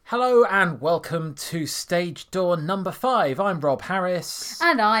Hello and welcome to Stage Door number 5. I'm Rob Harris.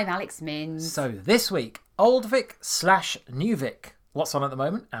 And I'm Alex Minns. So this week, Old Vic / New Vic. What's on at the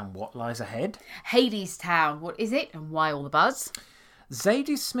moment and what lies ahead? Hadestown, what is it and why all the buzz?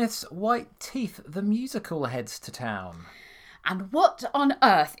 Zadie Smith's White Teeth, the musical, heads to town. And what on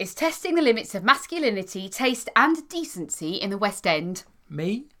earth is testing the limits of masculinity, taste and decency in the West End?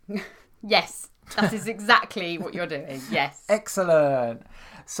 Me? Yes, that is exactly what you're doing, yes. Excellent.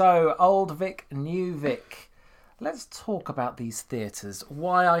 So, Old Vic, New Vic. Let's talk about these theatres.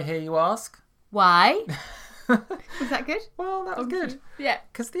 Why, I hear you ask? Why? Was that good? Well, that was good. Yeah.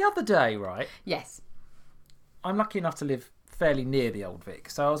 Because the other day, right, Yes. I'm lucky enough to live fairly near the Old Vic.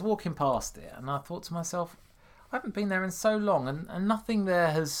 So I was walking past it and I thought to myself, I haven't been there in so long and nothing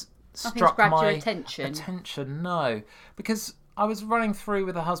there has struck grabbed my your attention. No. Because I was running through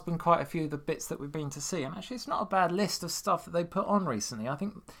with the husband quite a few of the bits that we've been to see, and actually it's not a bad list of stuff that they put on recently. I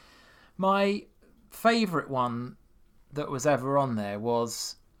think my favourite one that was ever on there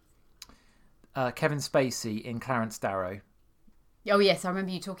was Kevin Spacey in Clarence Darrow. Oh yes, I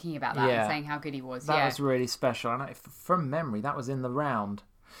remember you talking about that Yeah. and saying how good he was. That was really special, and from memory that was in the round.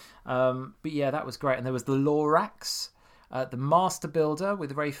 But yeah, that was great. And there was the Lorax, the Master Builder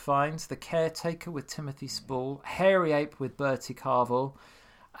with Ralph Fiennes, the Caretaker with Timothy Spall, Hairy Ape with Bertie Carvel,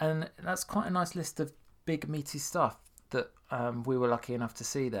 and that's quite a nice list of big meaty stuff that we were lucky enough to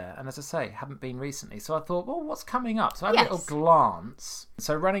see there. And as I say, haven't been recently, so I thought, well, what's coming up? So I had a little glance.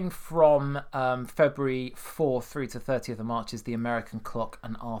 So running from February 4th through to 30th of March is the American Clock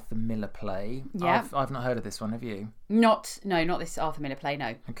and Arthur Miller play. Yeah. I've not heard of this one, have you? Not this Arthur Miller play,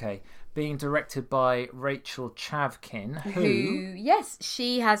 no. Okay. Being directed by Rachel Chavkin, who... Yes,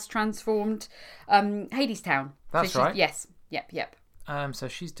 she has transformed Hadestown. That's right. Yes, yep. So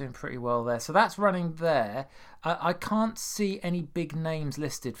she's doing pretty well there. So that's running there. I can't see any big names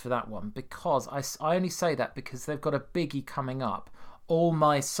listed for that one because I only say that because they've got a biggie coming up. All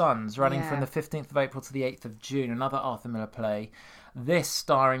My Sons, running from the 15th of April to the 8th of June, another Arthur Miller play. This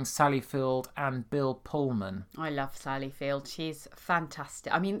starring Sally Field and Bill Pullman. I love Sally Field. She's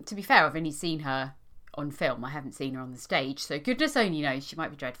fantastic. I mean, to be fair, I've only seen her on film. I haven't seen her on the stage. So goodness only knows. She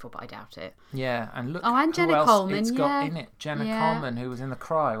might be dreadful, but I doubt it. Yeah, and look and who Jenna else Coleman, it's got in it. Jenna Coleman, who was in The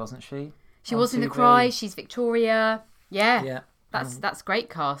Cry, wasn't she? She on was in The TV. Cry. She's Victoria. Yeah. That's great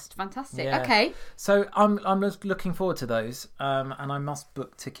cast. Fantastic. Yeah. Okay. So I'm just looking forward to those, and I must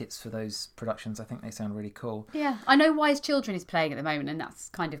book tickets for those productions. I think they sound really cool. Yeah, I know Wise Children is playing at the moment, and that's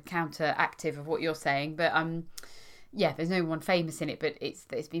kind of counteractive of what you're saying. But yeah, there's no one famous in it, but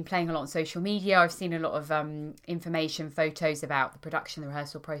it's been playing a lot on social media. I've seen a lot of information, photos about the production, the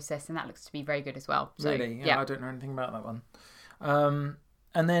rehearsal process, and that looks to be very good as well. So, Really? Yeah, I don't know anything about that one.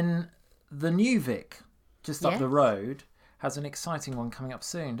 And then the New Vic, just up the road, has an exciting one coming up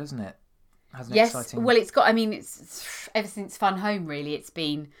soon, doesn't it? Well, it's got. I mean, it's ever since Fun Home. Really,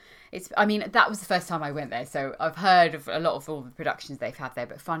 I mean, that was the first time I went there, so I've heard of a lot of all the productions they've had there.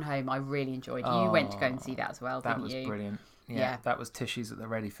 But Fun Home, I really enjoyed. You went to go and see that as well, didn't you? That was brilliant. Yeah, that was Tissues at the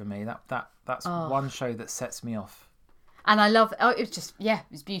Ready for me. That's one show that sets me off. And I love, it was just, it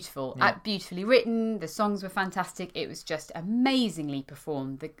was beautiful. Beautifully written, the songs were fantastic. It was just amazingly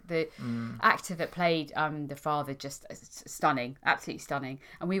performed. The actor that played the father, just stunning, absolutely stunning.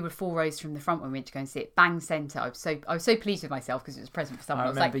 And we were 4 rows from the front when we went to go and see it, bang centre. I was so pleased with myself because it was a present for someone. I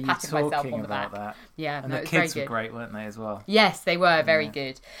was like patting myself on the back. That. Yeah, and the kids were great, weren't they, as well? Yes, they were very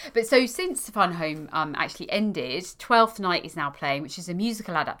good. But so since Fun Home actually ended, 12th Night is now playing, which is a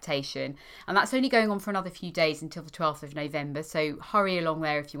musical adaptation. And that's only going on for another few days until the 12th of November, so hurry along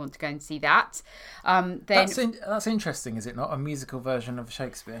there if you want to go and see that. That's interesting, is it not? A musical version of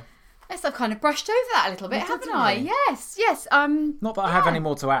Shakespeare. Yes, I've kind of brushed over that a little bit, haven't I? Yes. Not that I have any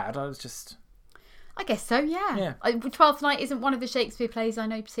more to add. I guess so, yeah. Twelfth Night isn't one of the Shakespeare plays I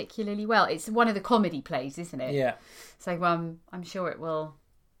know particularly well. It's one of the comedy plays, isn't it? Yeah. So I'm sure it will.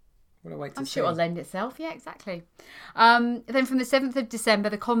 I'm sure it'll lend itself. Yeah, exactly. Then from the 7th of December,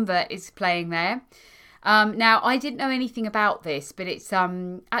 The Convert is playing there. Now, I didn't know anything about this, but it's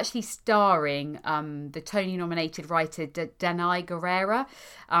actually starring the Tony-nominated writer Danai Gurira.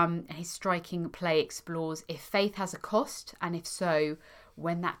 His striking play explores if faith has a cost, and if so,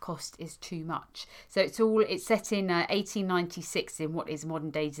 when that cost is too much. So it's set in 1896 in what is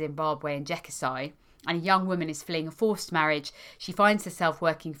modern-day Zimbabwe and Jekisai. And a young woman is fleeing a forced marriage. She finds herself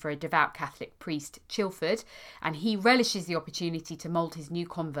working for a devout Catholic priest, Chilford, and he relishes the opportunity to mould his new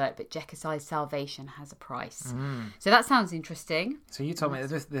convert, but Jekisai's salvation has a price. So that sounds interesting. So you told me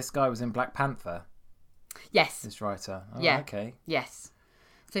that this guy was in Black Panther? Yes. This writer? Oh, yeah. Okay. Yes.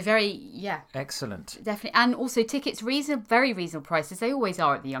 So yeah. Excellent. Definitely. And also tickets, very reasonable prices. They always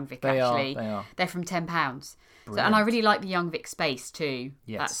are at the Young Vic, actually. They are. They're from £10. So, and I really like the Young Vic space too.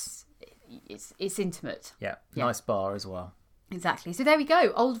 Yes. It's intimate. Yeah. Nice bar as well. Exactly. So there we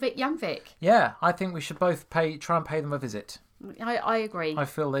go. Old Vic, Young Vic. Yeah, I think we should both try and pay them a visit. I agree. I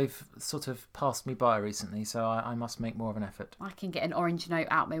feel they've sort of passed me by recently, so I must make more of an effort. I can get an orange note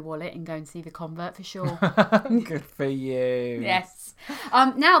out my wallet and go and see the Convert for sure. Good for you. Yes.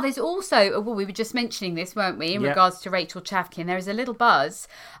 Now, there's also, well, we were just mentioning this, weren't we, in regards to Rachel Chavkin. There is a little buzz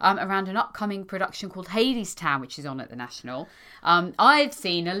around an upcoming production called Hadestown, which is on at the National. I've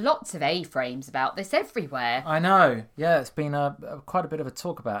seen lots of A-frames about this everywhere. I know. Yeah, it's been quite a bit of a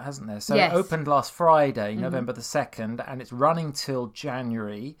talk about it, hasn't there? So It opened last Friday, November the 2nd, and it's running till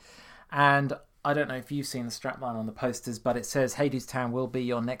January. And I don't know if you've seen the strapline on the posters, but it says Hadestown will be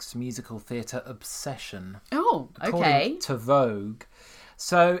your next musical theatre obsession. Oh, okay. According to Vogue.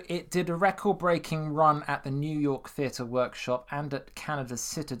 So it did a record-breaking run at the New York Theatre Workshop and at Canada's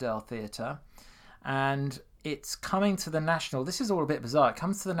Citadel Theatre. And it's coming to the National. This is all a bit bizarre. It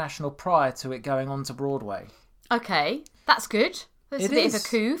comes to the National prior to it going on to Broadway. Okay, that's good. It's a bit of a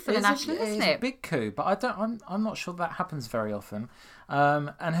coup for the National, isn't it? It's a big coup, but I'm not sure that happens very often.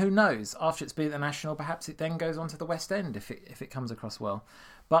 And who knows? After it's been at the National, perhaps it then goes on to the West End if it comes across well.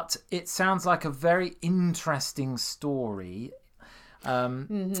 But it sounds like a very interesting story.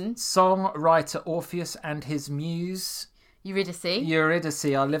 Songwriter Orpheus and his muse Eurydice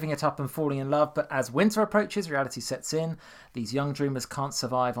are living it up and falling in love, but as winter approaches, reality sets in. These young dreamers can't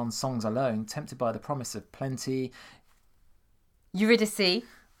survive on songs alone. Tempted by the promise of plenty, Eurydice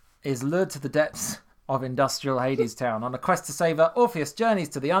is lured to the depths of industrial Hadestown. On a quest to save her, Orpheus journeys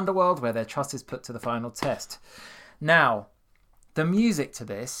to the underworld where their trust is put to the final test. Now, the music to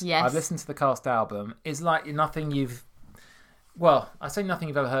this, I've listened to the cast album, is like nothing you've... Well, I say nothing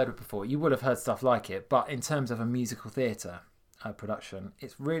you've ever heard of before. You would have heard stuff like it, but in terms of a musical theatre production,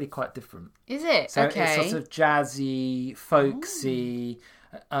 it's really quite different. Is it? So okay. It's sort of jazzy, folksy.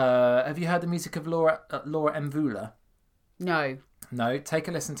 Have you heard the music of Laura Mvula? No. No, take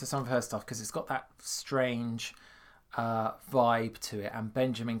a listen to some of her stuff because it's got that strange vibe to it. And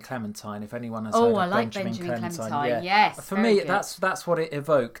Benjamin Clementine, if anyone has heard of Benjamin Clementine. Yeah. Yes. For me, good. that's what it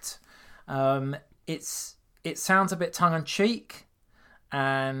evoked. It sounds a bit tongue-in-cheek,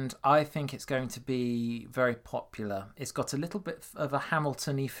 and I think it's going to be very popular. It's got a little bit of a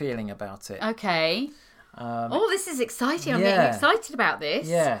Hamilton-y feeling about it. Okay. This is exciting. I'm getting excited about this.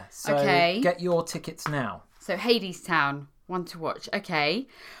 Yeah, so get your tickets now. So Hadestown, one to watch. Okay.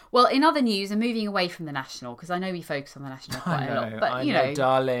 Well, in other news, I'm moving away from the National, because I know we focus on the National quite a lot. But, I know,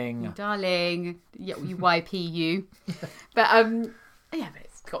 darling. You YPU. But, but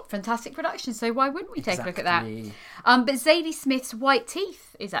it's got fantastic production, so why wouldn't we take a look at that? But Zadie Smith's White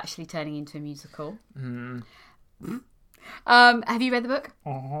Teeth is actually turning into a musical. Have you read the book?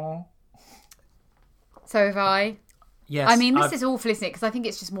 So have I. Yes. I mean, this is awful, isn't it? Because I think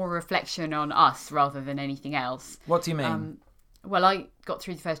it's just more a reflection on us rather than anything else. What do you mean? Well, I got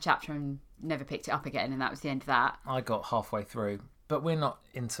through the first chapter and never picked it up again, and that was the end of that. I got halfway through, but we're not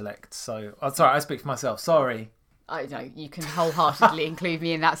intellect, so... Oh, sorry, I speak for myself. Sorry. I know, you can wholeheartedly include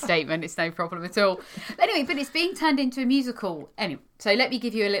me in that statement. It's no problem at all. Anyway, but it's being turned into a musical. Anyway, so let me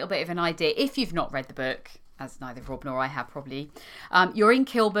give you a little bit of an idea. If you've not read the book, as neither Rob nor I have probably, you're in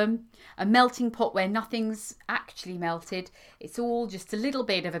Kilburn, a melting pot where nothing's actually melted. It's all just a little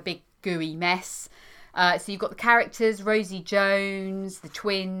bit of a big gooey mess. So you've got the characters, Rosie Jones, the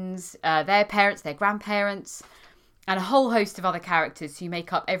twins, their parents, their grandparents, and a whole host of other characters who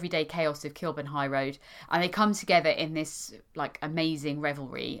make up everyday chaos of Kilburn High Road. And they come together in this like amazing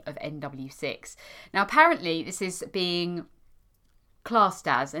revelry of NW6. Now, apparently this is being classed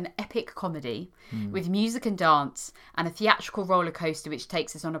as an epic comedy with music and dance and a theatrical roller coaster which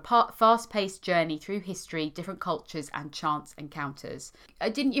takes us on a fast-paced journey through history, different cultures and chance encounters.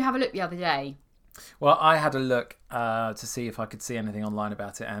 Didn't you have a look the other day? Well, I had a look to see if I could see anything online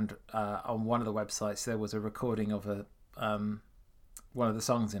about it, and on one of the websites there was a recording of one of the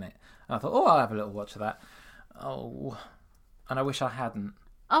songs in it. And I thought, I'll have a little watch of that. Oh, and I wish I hadn't.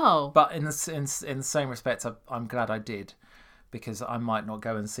 Oh, but in the same respect, I'm glad I did, because I might not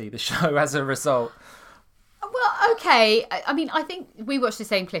go and see the show as a result. Well, okay. I mean, I think we watched the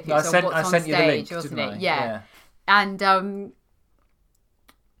same clip. I sent you the link, wasn't didn't it? I? Yeah. And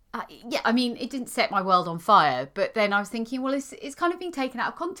I mean, it didn't set my world on fire, but then I was thinking, well, it's kind of been taken out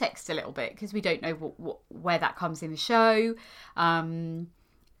of context a little bit because we don't know where that comes in the show.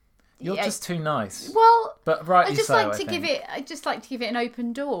 You're just too nice. Well, but rightly I just so, like to give it. I just like to give it an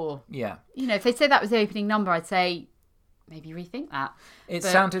open door. Yeah. You know, if they said that was the opening number, I'd say, maybe rethink that. It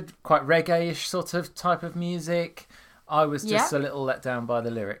But- sounded quite reggae-ish sort of type of music. I was just Yeah. a little let down by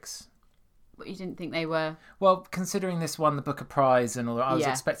the lyrics. But you didn't think they were... Well, considering this won the Booker Prize and all that, I was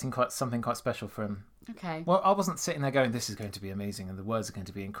Yeah. expecting something quite special from. Okay. Well, I wasn't sitting there going, "This is going to be amazing," and the words are going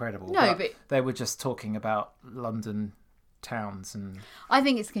to be incredible. No, but- they were just talking about London towns and. I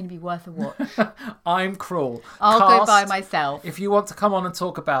think it's going to be worth a watch. I'm Cruel. I'll go Cast, by myself. If you want to come on and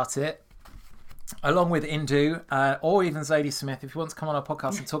talk about it, along with Indu or even Zadie Smith, if you want to come on our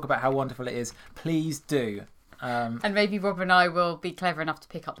podcast and talk about how wonderful it is, please do. And maybe Rob and I will be clever enough to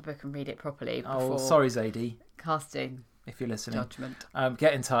pick up the book and read it properly before Sorry, Zadie, casting if you're listening. judgment.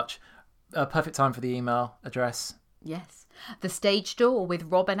 Get in touch. Perfect time for the email address. Yes. The Stage Door with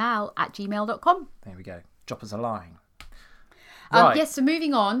robandal@gmail.com. There we go. Drop us a line. Right. Yes, so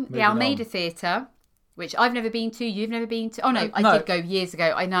moving on, the Moving Almeida on. Theatre, which I've never been to, you've never been to. Oh, no, I no. did go years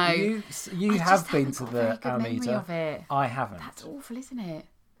ago, I know. You I have just been haven't to got a very the good memory Almeida. of it. I haven't. That's awful, isn't it?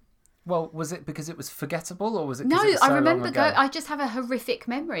 Well, was it because it was forgettable, or was it? No, 'cause it was so I remember long ago? I just have a horrific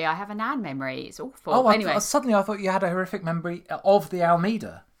memory. I have a Nan memory. It's awful. Oh, anyway. suddenly I thought you had a horrific memory of the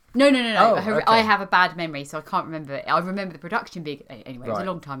Almeida. No. Oh, okay. I have a bad memory, so I can't remember it. I remember the production being... Anyway, it was Right. a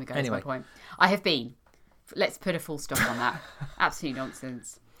long time ago, Anyway. that's my point. I have been. Let's put a full stop on that. Absolute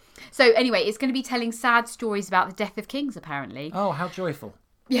nonsense. So anyway, it's going to be telling sad stories about the death of kings, apparently. Oh, how joyful!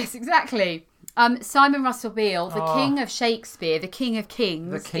 Yes, exactly. Simon Russell Beale, the king of Shakespeare, the king of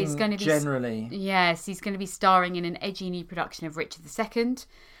kings, The king is going to be... generally. Yes, he's going to be starring in an edgy new production of Richard II.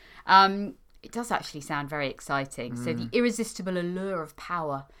 It does actually sound very exciting. So the irresistible allure of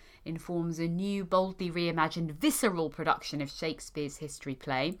power informs a new, boldly reimagined, visceral production of Shakespeare's history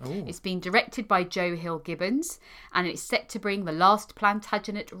play. Ooh. It's been directed by Joe Hill Gibbons, and it's set to bring the last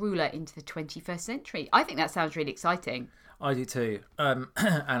Plantagenet ruler into the 21st century. I think that sounds really exciting. I do too. And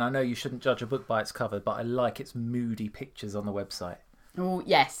I know you shouldn't judge a book by its cover, but I like its moody pictures on the website. Oh,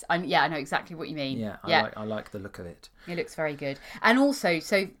 yes. I know exactly what you mean. Yeah, I like the look of it. It looks very good. And also,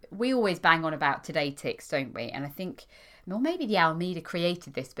 so we always bang on about Today Ticks, don't we? And I think, well, maybe the Almeida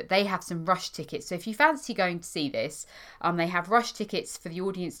created this, but they have some rush tickets. So if you fancy going to see this, they have rush tickets for the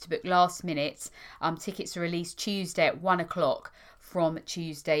audience to book last minute. Tickets are released Tuesday at 1:00 from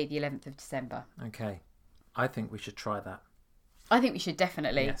Tuesday, the 11th of December. Okay. I think we should try that. I think we should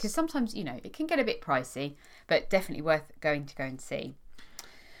definitely, Yes. because sometimes, it can get a bit pricey, but definitely worth going to go and see.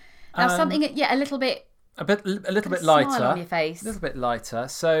 Now, something, a little bit... A little bit smile lighter. on your face. A little bit lighter.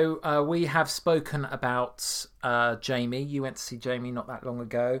 So we have spoken about Jamie. You went to see Jamie not that long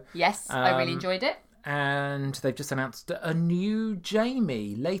ago. Yes, I really enjoyed it. And they've just announced a new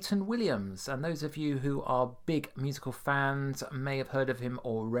Jamie, Leighton Williams. And those of you who are big musical fans may have heard of him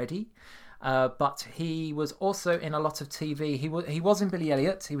already. But he was also in a lot of TV. He was in Billy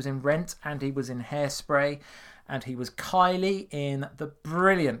Elliot, he was in Rent, and he was in Hairspray. And he was Kylie in the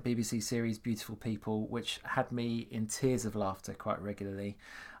brilliant BBC series Beautiful People, which had me in tears of laughter quite regularly.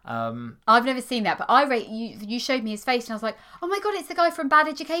 I've never seen that, but you showed me his face and I was like, oh my God, it's the guy from Bad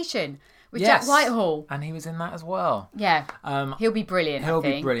Education with Yes. Jack Whitehall. And he was in that as well. Yeah, he'll be brilliant, He'll I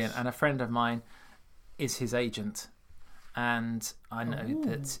think. be brilliant. And a friend of mine is his agent. And I know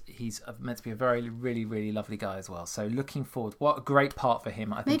that he's meant to be a very, really, really lovely guy as well. So looking forward. What a great part for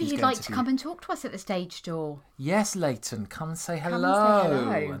him. I think Maybe he's you'd going like to be... come and talk to us at the stage door. Yes, Leighton, come and say and say hello.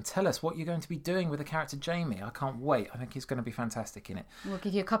 hello. And tell us what you're going to be doing with the character Jamie. I can't wait. I think he's going to be fantastic in it. We'll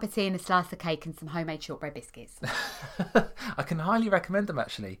give you a cup of tea and a slice of cake and some homemade shortbread biscuits. I can highly recommend them,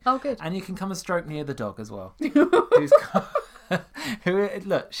 actually. Oh, good. And you can come and stroke Nia the dog as well.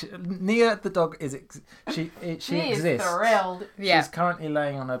 Nia the dog she exists. thrilled. Yeah. She's currently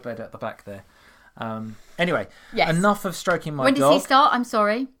laying on her bed at the back there. Anyway, Yes. enough of stroking my When dog. does he start? I'm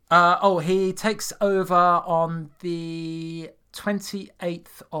sorry. He takes over on the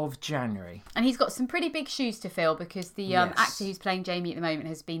 28th of January. And he's got some pretty big shoes to fill because the Yes. actor who's playing Jamie at the moment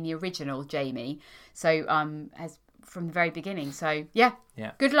has been the original Jamie. So has from the very beginning. So yeah.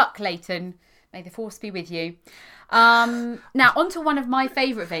 Good luck, Leighton. May the force be with you. Now, on to one of my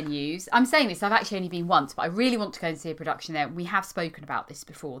favourite venues. I'm saying this, I've actually only been once, but I really want to go and see a production there. We have spoken about this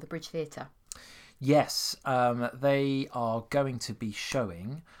before, the Bridge Theatre. Yes, they are going to be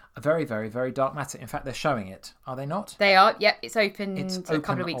showing a very, very, very dark matter. In fact, they're showing it, are they not? They are, yep, it's opened It's a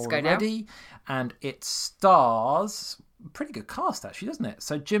couple of weeks ago now. already, and it stars a pretty good cast, actually, doesn't it?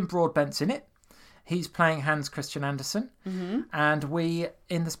 So Jim Broadbent's in it. He's playing Hans Christian Andersen. Mm-hmm. And we,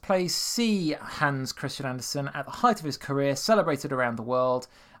 in this play, see Hans Christian Andersen at the height of his career, celebrated around the world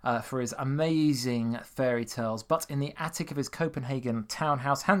for his amazing fairy tales. But in the attic of his Copenhagen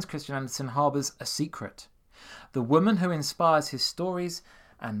townhouse, Hans Christian Andersen harbours a secret. The woman who inspires his stories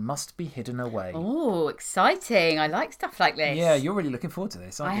and must be hidden away. Oh, exciting. I like stuff like this. Yeah, you're really looking forward to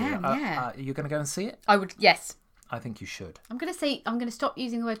this, aren't you? I am, yeah. You're going to go and see it? I would, yes. I think you should. I'm going to stop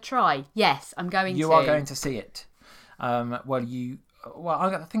using the word try. Yes, I'm going to. You are going to see it. I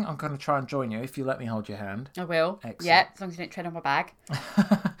think I'm going to try and join you if you let me hold your hand. I will. Excellent. Yeah, as long as you don't tread on my bag.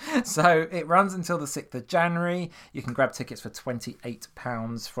 So it runs until the 6th of January. You can grab tickets for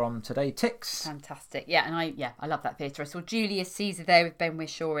 £28 from Today Tix. Fantastic. Yeah, and I love that theatre. I saw Julius Caesar there with Ben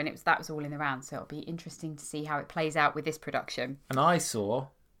Whishaw, and that was all in the round. So it'll be interesting to see how it plays out with this production. And I'm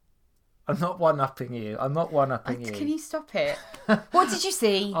not one-upping you. Can you stop it? What did you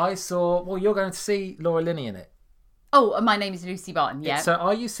see? You're going to see Laura Linney in it. Oh, and My Name is Lucy Barton, yeah. So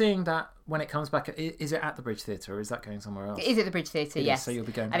are you seeing that when it comes back? Is it at the Bridge Theatre or is that going somewhere else? It is at the Bridge Theatre, yes. So you'll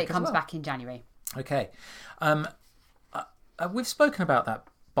be going back and it comes as well. back in January. Okay. We've spoken about that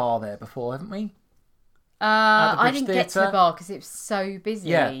bar there before, haven't we? I didn't get to the bar because it was so busy.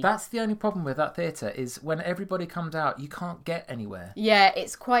 Yeah, that's the only problem with that theatre is when everybody comes out, you can't get anywhere. Yeah,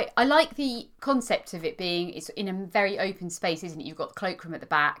 it's quite... I like the concept of it being... It's in a very open space, isn't it? You've got the cloakroom at the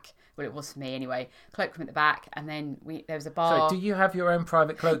back. Well, it was for me anyway. Cloakroom at the back, and then there was a bar. So, do you have your own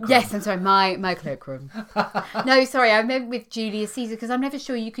private cloakroom? Yes, I'm sorry, my cloakroom. No, sorry, I meant with Julius Caesar because I'm never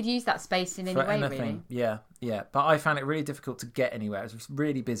sure you could use that space in any way, really. Yeah. But I found it really difficult to get anywhere. It was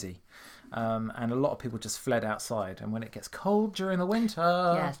really busy. And a lot of people just fled outside. And when it gets cold during the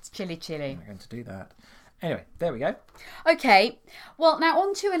winter... Yes, chilly. I'm not going to do that. Anyway, there we go. Okay. Well, now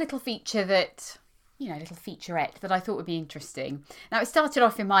on to a little feature that... a little featurette that I thought would be interesting. Now, it started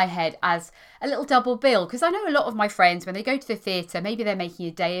off in my head as a little double bill, because I know a lot of my friends, when they go to the theatre, maybe they're making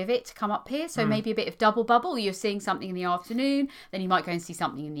a day of it to come up here, so maybe a bit of double bubble. You're seeing something in the afternoon, then you might go and see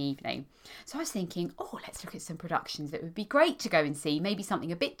something in the evening. So I was thinking, let's look at some productions that would be great to go and see, maybe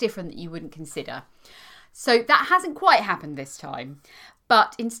something a bit different that you wouldn't consider. So that hasn't quite happened this time,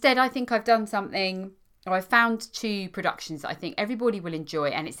 but instead I think I've done something... I found 2 productions that I think everybody will enjoy,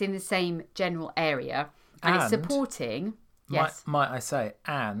 and it's in the same general area, and it's supporting... Yes. Might I say,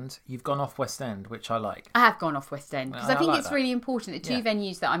 and you've gone off West End, which I like. I have gone off West End, because I think like it's that. really important. The 2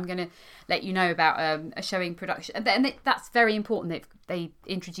 venues that I'm going to let you know about are showing production, and that's very important. They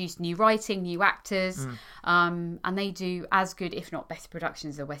introduce new writing, new actors, and they do as good, if not better,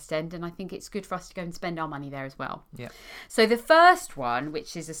 productions as the West End, and I think it's good for us to go and spend our money there as well. Yeah. So the first one,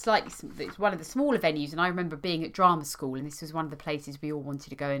 which is it's one of the smaller venues, and I remember being at drama school, and this was one of the places we all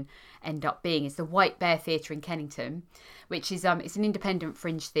wanted to go and end up being, is the White Bear Theatre in Kennington, which is it's an independent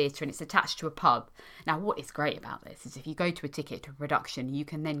fringe theatre, and it's attached to a pub. Now, what is great about this is if you go to a ticket to a production, you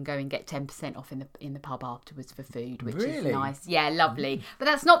can then go and get 10% off in the pub afterwards for food, which is nice. Yeah, lovely. But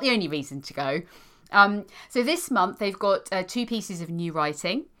that's not the only reason to go. So this month they've got 2 pieces of new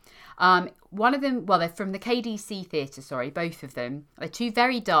writing. One of them, they're from the KDC Theatre, both of them. They're 2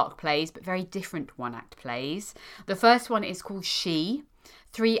 very dark plays, but very different one-act plays. The first one is called She.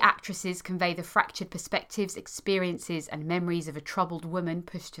 3 actresses convey the fractured perspectives, experiences and memories of a troubled woman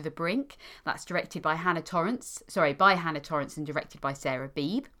pushed to the brink. That's directed by Hannah Torrance and directed by Sarah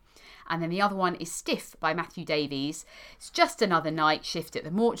Beebe. And then the other one is Stiff by Matthew Davies. It's just another night shift at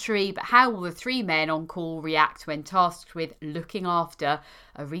the mortuary, but how will the 3 men on call react when tasked with looking after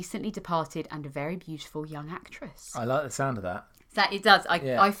a recently departed and a very beautiful young actress? I like the sound of that. It does.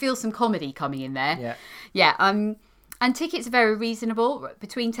 I feel some comedy coming in there. Yeah. Yeah. And tickets are very reasonable,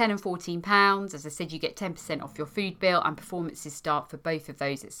 between £10 and £14. As I said, you get 10% off your food bill, and performances start for both of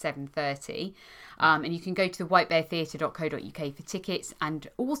those at 7:30. And you can go to the whitebeartheatre.co.uk for tickets and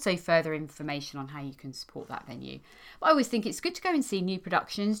also further information on how you can support that venue. But I always think it's good to go and see new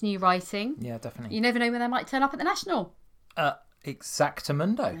productions, new writing. Yeah, definitely. You never know when they might turn up at the National.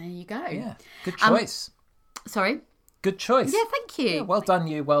 Exactamundo. There you go. Yeah, good choice. Sorry? Good choice. Yeah, thank you. Yeah, well done,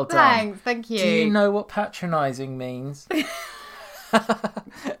 you. Well done. Thanks, thank you. Do you know what patronising means?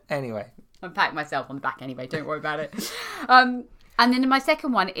 Anyway. I'm patting myself on the back anyway, don't worry about it. And then my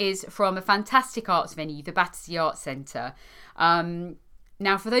second one is from a fantastic arts venue, the Battersea Arts Centre.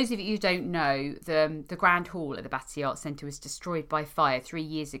 Now, for those of you who don't know, the Grand Hall at the Battersea Arts Centre was destroyed by fire 3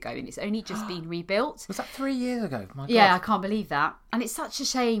 years ago, and it's only just been rebuilt. Was that 3 years ago? My God. Yeah, I can't believe that. And it's such a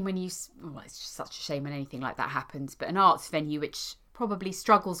shame it's just such a shame when anything like that happens. But an arts venue which probably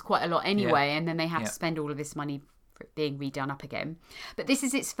struggles quite a lot anyway, and then they have to spend all of this money for it being redone up again. But this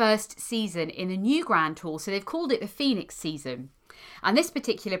is its first season in the new Grand Hall, so they've called it the Phoenix season. And this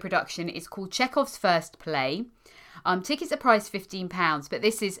particular production is called Chekhov's First Play. Tickets are priced £15, but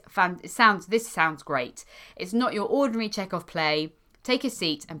this sounds great. It's not your ordinary Chekhov play. Take a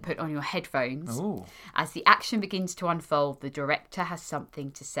seat and put on your headphones. Ooh. As the action begins to unfold, the director has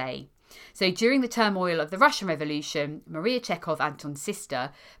something to say. So during the turmoil of the Russian Revolution, Maria Chekhov, Anton's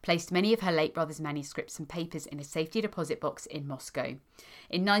sister, placed many of her late brother's manuscripts and papers in a safety deposit box in Moscow.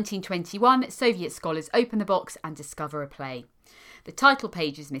 In 1921, Soviet scholars open the box and discover a play. The title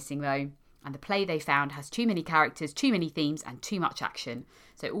page is missing though, and the play they found has too many characters, too many themes and too much action.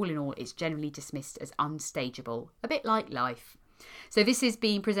 So all in all, it's generally dismissed as unstageable, a bit like life. So this is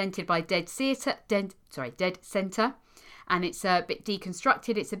being presented by Dead Centre, and it's a bit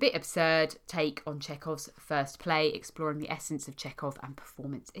deconstructed. It's a bit absurd take on Chekhov's first play, exploring the essence of Chekhov and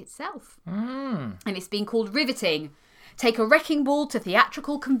performance itself. And it's been called Riveting. Take a wrecking ball to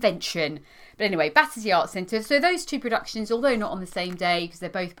theatrical convention. But anyway, Battersea Arts Centre. So those two productions, although not on the same day, because they're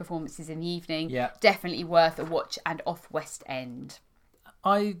both performances in the evening, definitely worth a watch and off West End.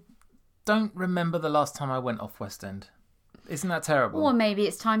 I don't remember the last time I went off West End. Isn't that terrible? Or maybe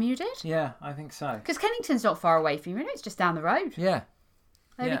it's time you did. Yeah, I think so. Because Kennington's not far away from you, it's just down the road. Yeah.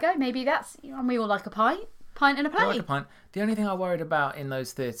 There we go. Maybe that's... And we all like a pint and a play. I like a pint. The only thing I worried about in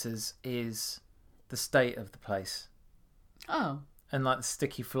those theatres is the state of the place. Oh. And like the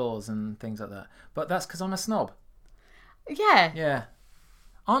sticky floors and things like that. But that's because I'm a snob. Yeah. Yeah.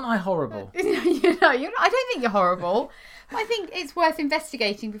 Aren't I horrible? You're not, I don't think you're horrible. I think it's worth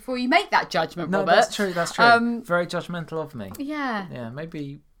investigating before you make that judgment, Robert. No, that's true. Very judgmental of me. Yeah. Yeah,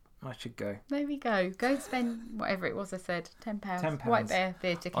 maybe I should go. Maybe go. Go spend whatever it was I said, £10. £10. White Bear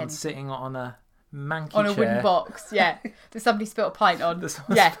Theatre, Kennington. On sitting on a manky on a chair. wooden box, yeah. That somebody spilt a pint on.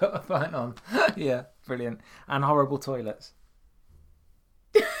 Spilt a pint on. Yeah, brilliant. And horrible toilets.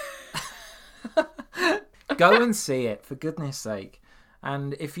 Go and see it, for goodness sake.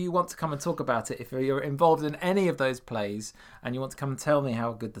 And if you want to come and talk about it, if you're involved in any of those plays and you want to come and tell me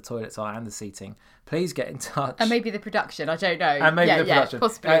how good the toilets are and the seating, please get in touch. And maybe the production, I don't know. And maybe the production.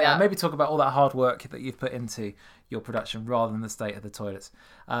 Possibly that. And maybe talk about all that hard work that you've put into your production rather than the state of the toilets.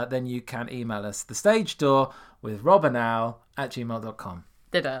 Then you can email us, thestagedoor with robinal@gmail.com.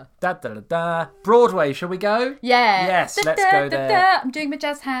 Da-da. Broadway, shall we go? Yeah. Yes, let's go there. I'm doing my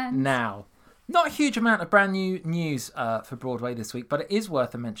jazz hands. Now. Not a huge amount of brand new news for Broadway this week, but it is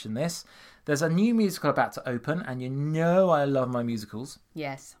worth a mention this. There's a new musical about to open, and you know I love my musicals.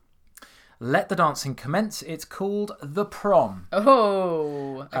 Yes. Let the dancing commence. It's called The Prom.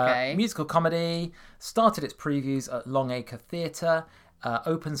 Oh, okay. Musical comedy. Started its previews at Longacre Theatre.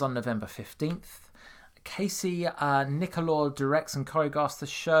 Opens on November 15th. Casey Nicolor directs and choreographs the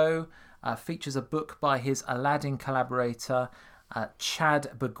show. Features a book by his Aladdin collaborator,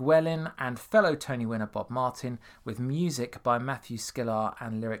 Chad Bugwellin, and fellow Tony winner Bob Martin, with music by Matthew Skillar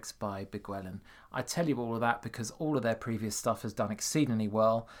and lyrics by Bugwellin. I tell you all of that because all of their previous stuff has done exceedingly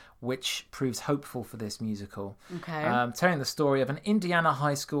well, which proves hopeful for this musical. Okay. Telling the story of an Indiana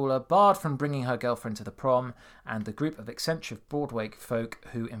high schooler barred from bringing her girlfriend to the prom, and the group of eccentric Broadway folk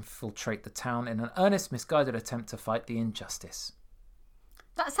who infiltrate the town in an earnest, misguided attempt to fight the injustice.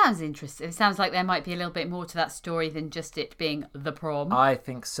 That sounds interesting. It sounds like there might be a little bit more to that story than just it being the prom. I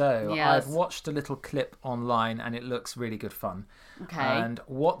think so. Yes. I've watched a little clip online and it looks really good fun. Okay. And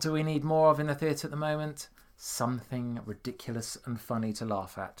what do we need more of in the theatre at the moment? Something ridiculous and funny to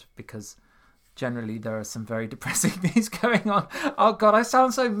laugh at, because generally there are some very depressing things going on. Oh God, I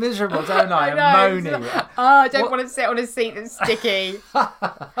sound so miserable, don't I? I'm moaning. I don't want to sit on a seat that's sticky. And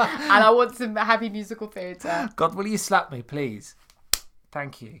I want some happy musical theatre. God, will you slap me, please?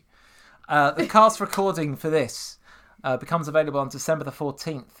 Thank you. The cast recording for this becomes available on December the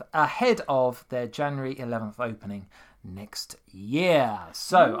 14th, ahead of their January 11th opening next year.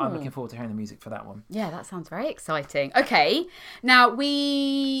 So I'm looking forward to hearing the music for that one. Yeah, that sounds very exciting. Okay, now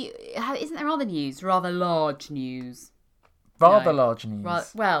isn't there other news? Rather large news. Large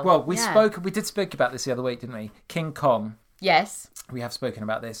news. We did speak about this the other week, didn't we? King Kong. Yes. We have spoken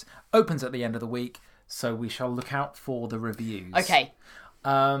about this. Opens at the end of the week, so we shall look out for the reviews. Okay.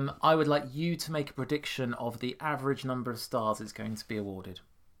 I would like you to make a prediction of the average number of stars it's going to be awarded.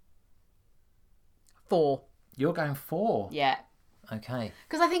 4. You're going 4? Yeah. Okay.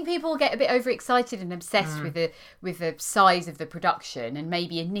 Because I think people get a bit overexcited and obsessed with the size of the production, and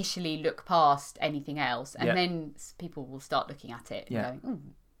maybe initially look past anything else, and then people will start looking at it and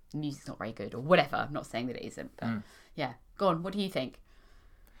going, the music's not very good, or whatever. I'm not saying that it isn't, but yeah. Go on, what do you think?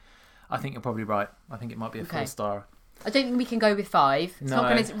 I think you're probably right. I think it might be a 4-star. I don't think we can go with 5. It's not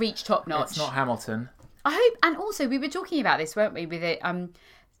going to reach top notch. It's not Hamilton. I hope, and also we were talking about this, weren't we? With it,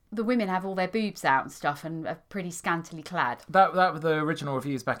 the women have all their boobs out and stuff, and are pretty scantily clad. That were the original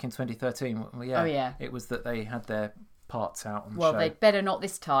reviews back in 2013. Yeah. Oh yeah. It was that they had their parts out on the show. show. Well, they'd better not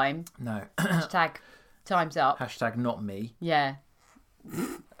this time. No. Hashtag time's up. Hashtag not me. Yeah.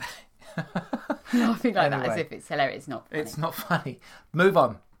 Nothing like that, as if it's hilarious. It's not funny. It's not funny. Move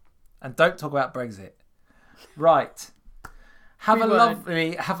on. And don't talk about Brexit. Right. Have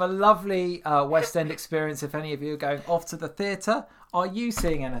a lovely West End experience if any of you are going off to the theatre. Are you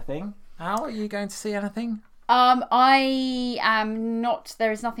seeing anything? Al, are you going to see anything? I am not.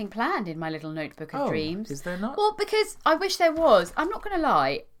 There is nothing planned in my little notebook of dreams. Is there not? Well, because I wish there was. I'm not going to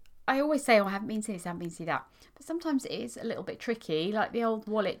lie. I always say, I haven't been to this, I haven't been to that. But sometimes it is a little bit tricky. Like the old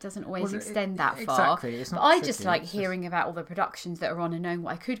wallet doesn't always extend that far. Exactly. It's not but I tricky, just like hearing about all the productions that are on and knowing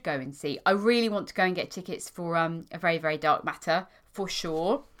what I could go and see. I really want to go and get tickets for A Very, Very Dark Matter, for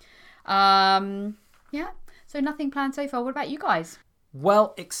sure. Yeah. So nothing planned so far. What about you guys?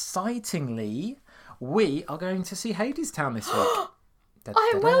 Well, excitingly, we are going to see Hadestown this week.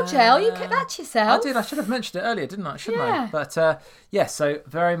 Well, Jill, you kept that to yourself. I did. I should have mentioned it earlier, didn't I? Shouldn't Yeah. I? But yeah, so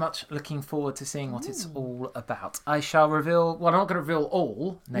very much looking forward to seeing what it's all about. I shall reveal. Well, I'm not going to reveal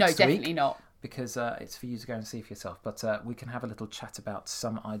all next week. No, definitely not. Because it's for you to go and see for yourself. But we can have a little chat about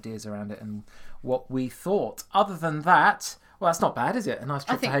some ideas around it and what we thought. Other than that, well, that's not bad, is it? A nice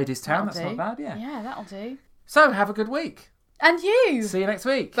trip to Hadestown. That's not bad, yeah. Yeah, that'll do. So have a good week. And you. See you next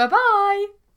week. Bye-bye.